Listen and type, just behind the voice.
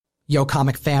Yo,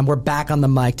 comic fam, we're back on the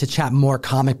mic to chat more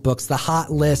comic books. The hot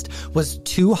list was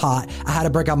too hot. I had to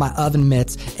break out my oven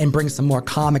mitts and bring some more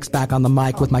comics back on the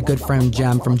mic with my good friend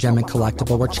Jem from Jem and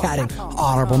Collectible. We're chatting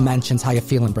honorable mentions. How you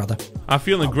feeling, brother? I'm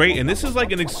feeling great, and this is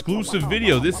like an exclusive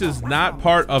video. This is not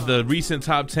part of the recent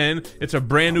top 10. It's a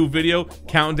brand new video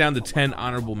counting down the 10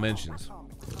 honorable mentions.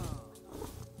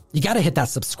 You got to hit that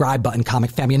subscribe button,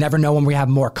 comic fam. You never know when we have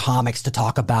more comics to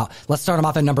talk about. Let's start them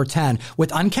off at number 10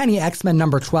 with Uncanny X-Men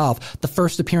number 12, the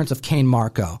first appearance of Kane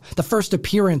Marco, the first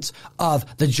appearance of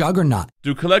the Juggernaut.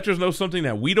 Do collectors know something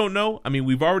that we don't know? I mean,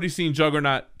 we've already seen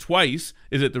Juggernaut twice.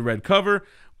 Is it the red cover?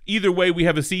 Either way, we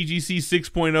have a CGC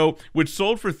 6.0, which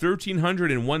sold for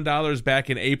 $1,301 back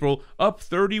in April, up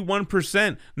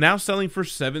 31%, now selling for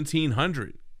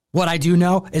 $1,700. What I do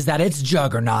know is that it's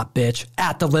Juggernaut, bitch.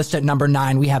 At the list at number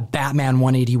 9, we have Batman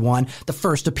 181, the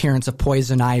first appearance of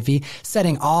Poison Ivy,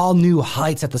 setting all new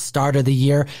heights at the start of the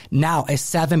year. Now a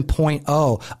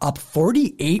 7.0, up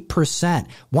 48%.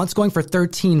 Once going for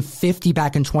 $1,350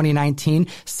 back in 2019,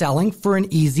 selling for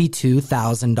an easy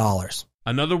 $2,000.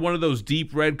 Another one of those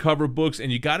deep red cover books,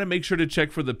 and you got to make sure to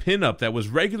check for the pinup that was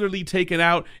regularly taken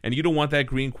out, and you don't want that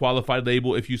green qualified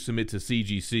label if you submit to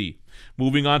CGC.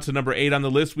 Moving on to number 8 on the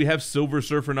list, we have Silver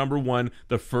Surfer number 1,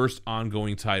 the first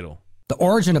ongoing title. The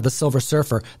origin of the Silver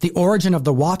Surfer, the origin of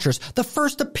the Watchers, the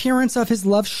first appearance of his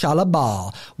love,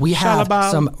 Shalla-Bal. We have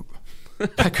some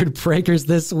record breakers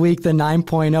this week, the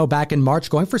 9.0 back in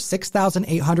March, going for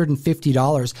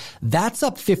 $6,850. That's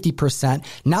up 50%,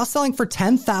 now selling for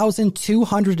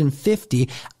 $10,250.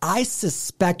 I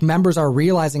suspect members are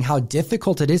realizing how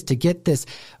difficult it is to get this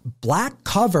black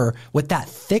cover with that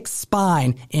thick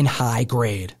spine in high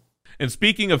grade. And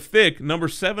speaking of thick, number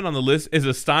 7 on the list is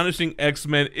Astonishing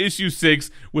X-Men issue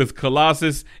 6 with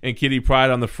Colossus and Kitty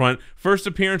Pryde on the front. First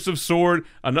appearance of Sword,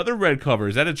 another red cover.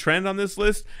 Is that a trend on this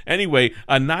list? Anyway,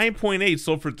 a 9.8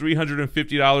 sold for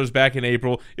 $350 back in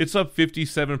April. It's up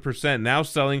 57%, now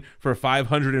selling for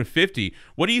 $550.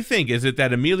 What do you think? Is it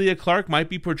that Emilia Clarke might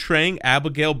be portraying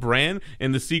Abigail Brand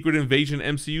in the Secret Invasion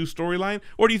MCU storyline?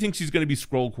 Or do you think she's going to be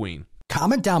Skrull Queen?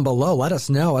 Comment down below. Let us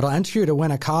know. It'll enter you to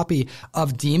win a copy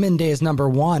of Demon Days number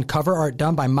 1, cover art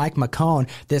done by Mike McCone,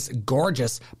 this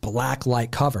gorgeous black light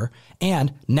cover.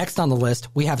 And next on the list,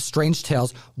 we have Strange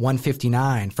Tales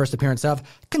 159, first appearance of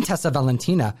Contessa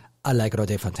Valentina Allegro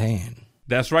de Fontaine.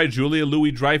 That's right, Julia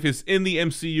Louis-Dreyfus in the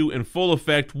MCU in full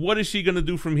effect. What is she going to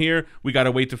do from here? We got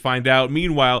to wait to find out.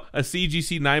 Meanwhile, a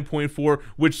CGC 9.4,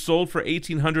 which sold for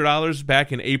 $1,800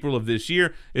 back in April of this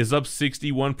year, is up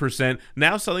 61%,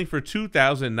 now selling for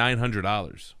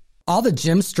 $2,900. All the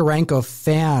Jim Steranko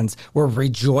fans were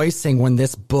rejoicing when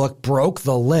this book broke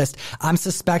the list. I'm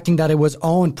suspecting that it was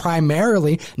owned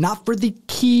primarily not for the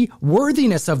key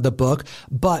worthiness of the book,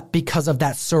 but because of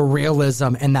that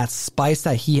surrealism and that spice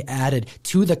that he added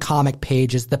to the comic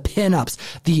pages, the pinups,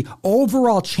 the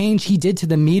overall change he did to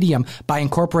the medium by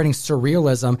incorporating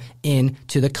surrealism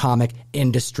into the comic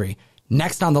industry.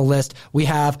 Next on the list, we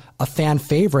have a fan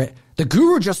favorite. The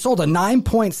Guru just sold a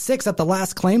 9.6 at the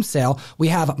last claim sale. We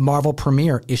have Marvel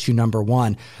Premiere issue number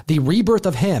 1, the rebirth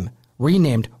of him,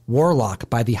 renamed Warlock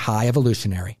by the High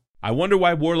Evolutionary. I wonder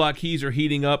why Warlock keys are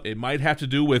heating up. It might have to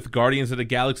do with Guardians of the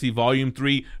Galaxy Volume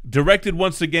 3, directed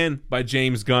once again by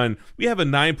James Gunn. We have a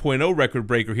 9.0 record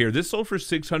breaker here. This sold for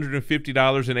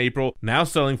 $650 in April, now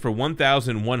selling for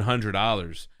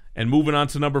 $1,100. And moving on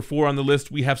to number 4 on the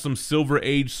list, we have some Silver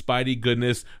Age Spidey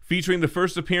goodness, featuring the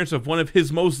first appearance of one of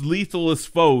his most lethalest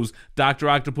foes, Dr.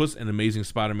 Octopus and Amazing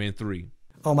Spider-Man 3.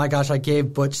 Oh my gosh, I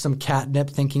gave Butch some catnip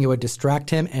thinking it would distract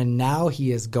him, and now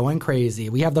he is going crazy.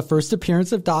 We have the first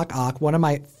appearance of Doc Ock, one of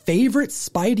my favorite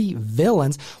Spidey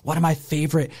villains, one of my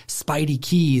favorite Spidey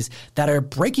keys that are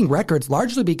breaking records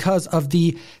largely because of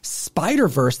the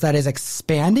Spider-Verse that is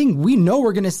expanding. We know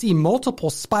we're going to see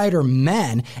multiple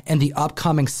Spider-Men in the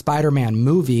upcoming Spider-Man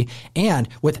movie, and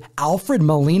with Alfred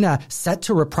Molina set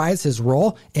to reprise his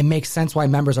role, it makes sense why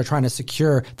members are trying to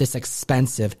secure this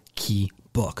expensive key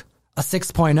book. A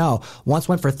 6.0, once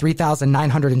went for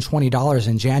 $3,920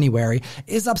 in January,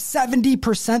 is up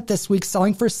 70% this week,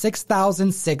 selling for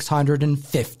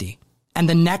 $6,650. And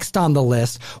the next on the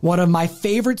list, one of my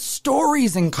favorite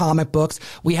stories in comic books,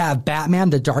 we have Batman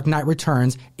The Dark Knight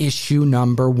Returns, issue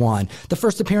number 1. The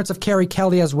first appearance of Carrie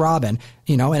Kelly as Robin,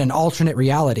 in an alternate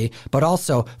reality, but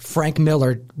also Frank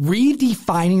Miller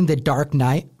redefining The Dark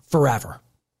Knight forever.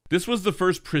 This was the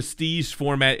first prestige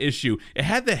format issue. It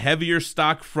had the heavier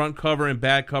stock front cover and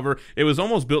back cover. It was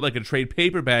almost built like a trade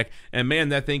paperback, and man,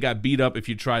 that thing got beat up if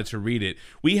you tried to read it.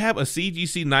 We have a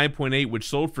CGC 9.8, which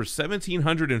sold for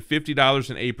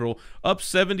 $1,750 in April, up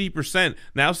 70%,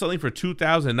 now selling for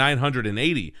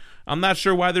 $2,980. I'm not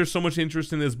sure why there's so much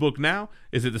interest in this book now.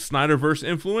 Is it the Snyderverse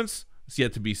influence? It's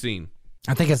yet to be seen.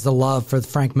 I think it's the love for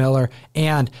Frank Miller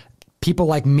and people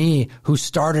like me who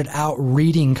started out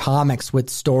reading comics with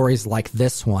stories like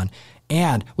this one.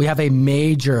 And we have a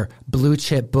major blue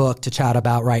chip book to chat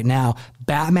about right now.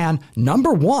 Batman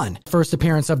 #1, first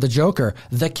appearance of the Joker,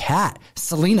 The Cat,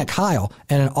 Selina Kyle,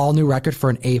 and an all-new record for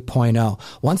an 8.0.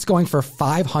 Once going for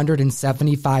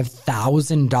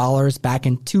 $575,000 back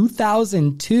in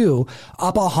 2002,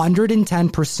 up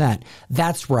 110%.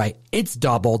 That's right, it's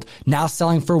doubled, now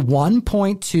selling for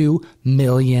 $1.2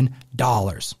 million.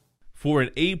 For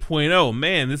an 8.0,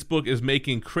 man, this book is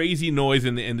making crazy noise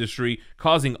in the industry,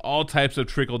 causing all types of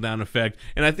trickle-down effect.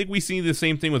 And I think we see the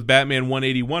same thing with Batman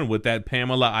 181 with that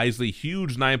Pamela Isley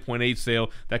huge 9.8 sale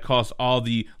that caused all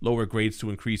the lower grades to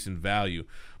increase in value.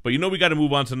 But we got to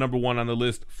move on to #1 on the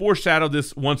list. Foreshadow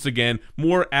this once again.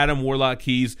 More Adam Warlock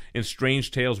keys in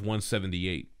Strange Tales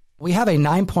 178. We have a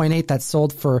 9.8 that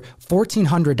sold for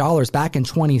 $1,400 back in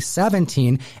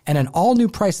 2017 and an all-new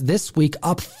price this week,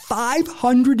 up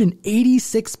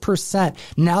 586%,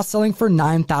 now selling for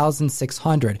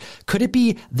 $9,600. Could it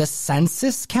be the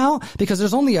census count? Because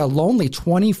there's only a lonely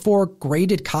 24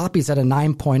 graded copies at a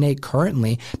 9.8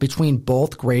 currently between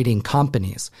both grading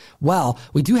companies. Well,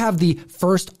 we do have the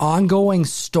first ongoing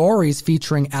stories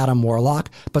featuring Adam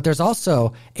Warlock, but there's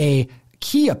also a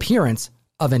key appearance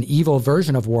of an evil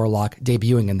version of Warlock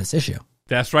debuting in this issue.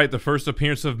 That's right, the first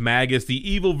appearance of Magus,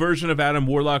 the evil version of Adam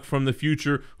Warlock from the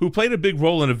future, who played a big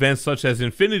role in events such as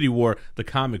Infinity War, the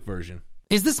comic version.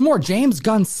 Is this more James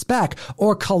Gunn spec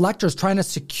or collectors trying to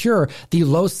secure the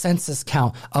low census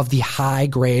count of the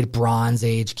high-grade Bronze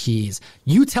Age keys?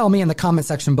 You tell me in the comment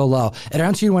section below. It'll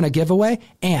answer you to win a giveaway,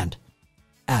 and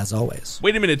as always.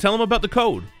 Wait a minute, tell them about the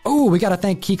code. Oh, we got to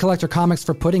thank Key Collector Comics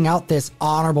for putting out this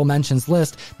honorable mentions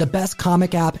list, the best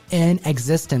comic app in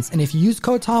existence. And if you use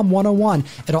code TOM101,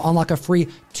 it'll unlock a free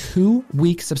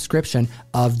 2-week subscription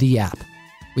of the app.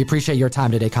 We appreciate your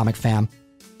time today, comic fam.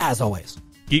 As always,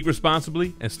 geek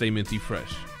responsibly and stay minty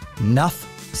fresh.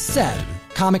 Enough said.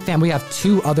 Comic fam, we have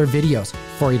 2 other videos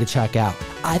for you to check out.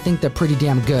 I think they're pretty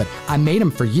damn good. I made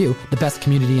them for you, the best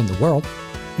community in the world.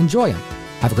 Enjoy them.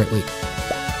 Have a great week.